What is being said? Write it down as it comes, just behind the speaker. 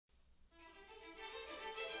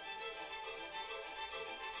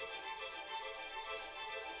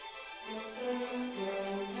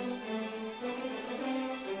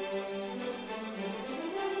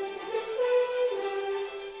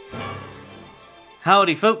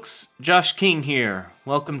Howdy folks, Josh King here.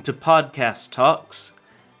 Welcome to Podcast Talks,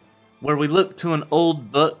 where we look to an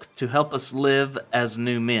old book to help us live as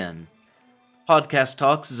new men. Podcast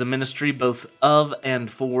Talks is a ministry both of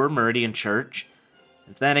and for Meridian Church.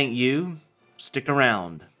 If that ain't you, stick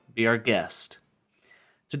around, be our guest.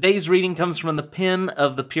 Today's reading comes from the pen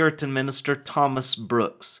of the Puritan minister Thomas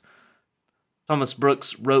Brooks. Thomas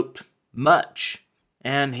Brooks wrote much,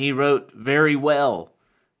 and he wrote very well.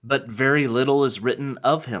 But very little is written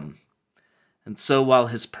of him. And so while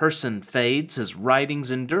his person fades, his writings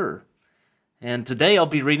endure. And today I'll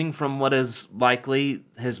be reading from what is likely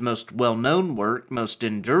his most well-known work, most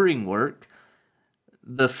enduring work,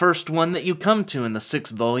 the first one that you come to in the 6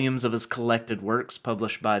 volumes of his collected works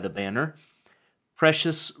published by the Banner,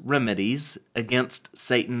 Precious Remedies Against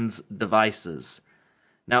Satan's Devices.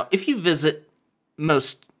 Now, if you visit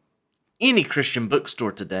any Christian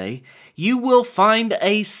bookstore today, you will find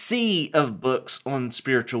a sea of books on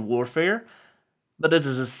spiritual warfare, but it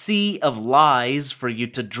is a sea of lies for you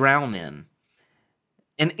to drown in.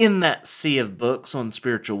 And in that sea of books on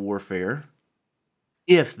spiritual warfare,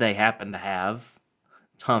 if they happen to have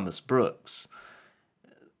Thomas Brooks,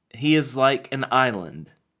 he is like an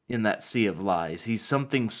island in that sea of lies. He's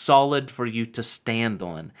something solid for you to stand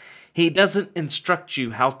on. He doesn't instruct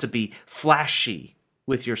you how to be flashy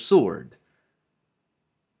with your sword,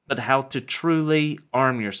 but how to truly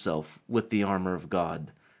arm yourself with the armor of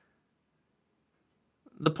God.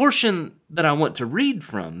 The portion that I want to read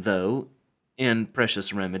from, though, in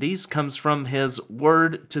Precious Remedies, comes from his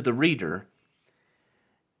Word to the Reader,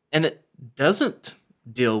 and it doesn't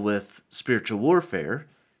deal with spiritual warfare,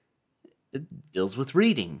 it deals with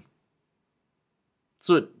reading.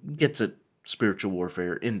 So it gets at spiritual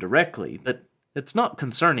warfare indirectly, but it's not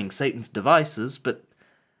concerning Satan's devices, but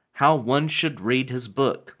how one should read his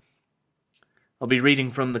book. I'll be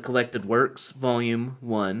reading from the Collected Works, Volume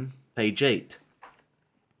 1, page 8.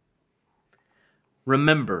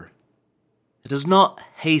 Remember, it is not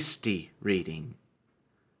hasty reading,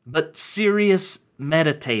 but serious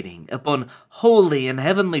meditating upon holy and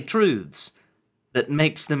heavenly truths that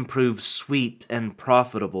makes them prove sweet and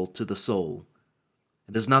profitable to the soul.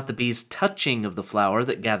 It is not the bee's touching of the flower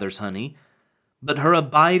that gathers honey, but her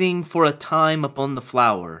abiding for a time upon the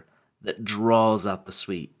flower that draws out the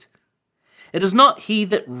sweet. It is not he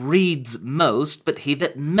that reads most, but he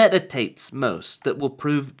that meditates most that will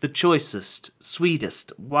prove the choicest,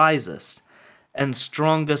 sweetest, wisest, and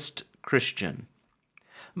strongest Christian.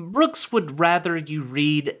 Brooks would rather you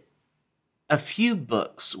read a few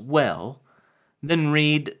books well than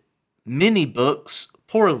read many books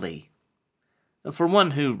poorly. For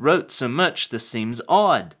one who wrote so much, this seems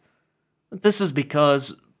odd. This is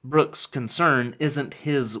because Brooks' concern isn't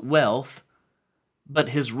his wealth, but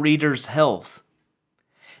his readers' health.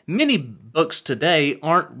 Many books today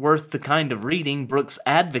aren't worth the kind of reading Brooks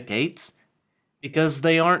advocates because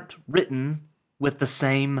they aren't written with the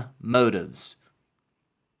same motives.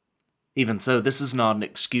 Even so, this is not an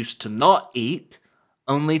excuse to not eat,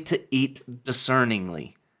 only to eat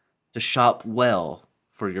discerningly, to shop well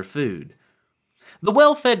for your food. The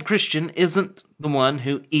well-fed Christian isn't the one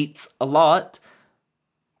who eats a lot,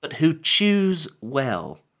 but who chews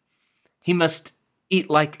well. He must eat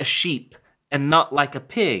like a sheep and not like a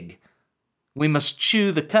pig. We must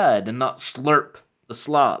chew the cud and not slurp the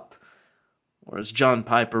slop. Or as John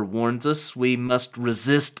Piper warns us, we must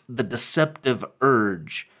resist the deceptive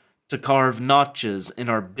urge to carve notches in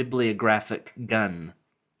our bibliographic gun.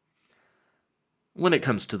 When it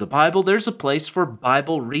comes to the Bible, there's a place for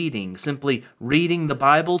Bible reading, simply reading the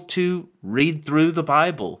Bible to read through the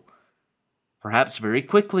Bible, perhaps very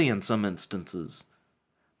quickly in some instances.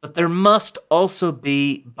 But there must also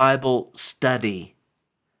be Bible study,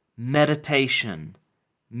 meditation,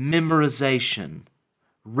 memorization,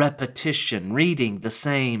 repetition, reading the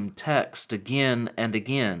same text again and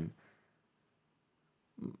again.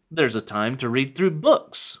 There's a time to read through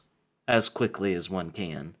books as quickly as one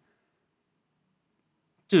can,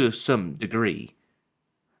 to some degree.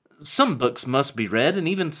 Some books must be read, and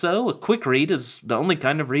even so, a quick read is the only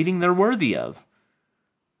kind of reading they're worthy of.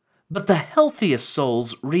 But the healthiest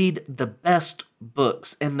souls read the best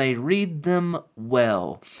books, and they read them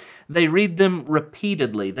well. They read them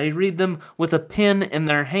repeatedly. They read them with a pen in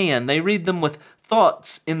their hand. They read them with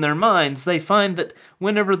thoughts in their minds. They find that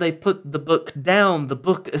whenever they put the book down, the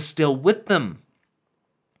book is still with them.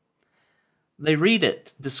 They read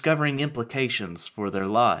it, discovering implications for their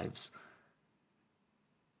lives.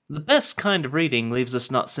 The best kind of reading leaves us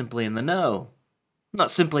not simply in the know,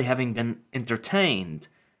 not simply having been entertained.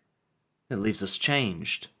 It leaves us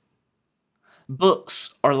changed.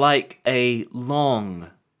 Books are like a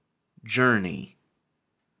long journey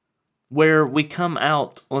where we come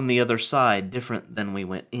out on the other side different than we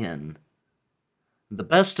went in. The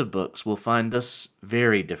best of books will find us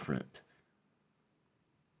very different.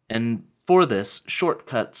 And for this,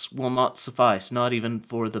 shortcuts will not suffice, not even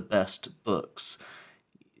for the best books.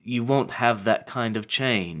 You won't have that kind of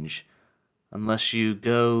change unless you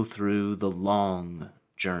go through the long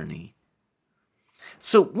journey.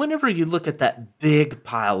 So whenever you look at that big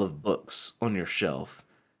pile of books on your shelf,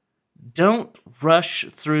 don't rush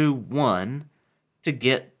through one to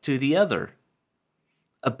get to the other.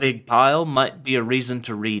 A big pile might be a reason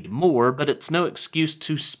to read more, but it's no excuse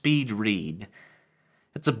to speed read.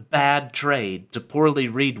 It's a bad trade to poorly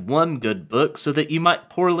read one good book so that you might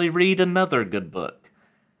poorly read another good book.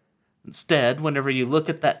 Instead, whenever you look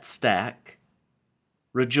at that stack,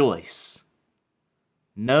 rejoice.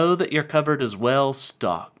 Know that your cupboard is well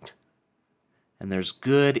stocked, and there's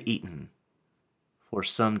good eating for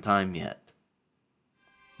some time yet.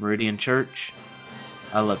 Meridian Church,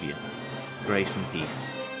 I love you. Grace and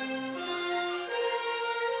peace.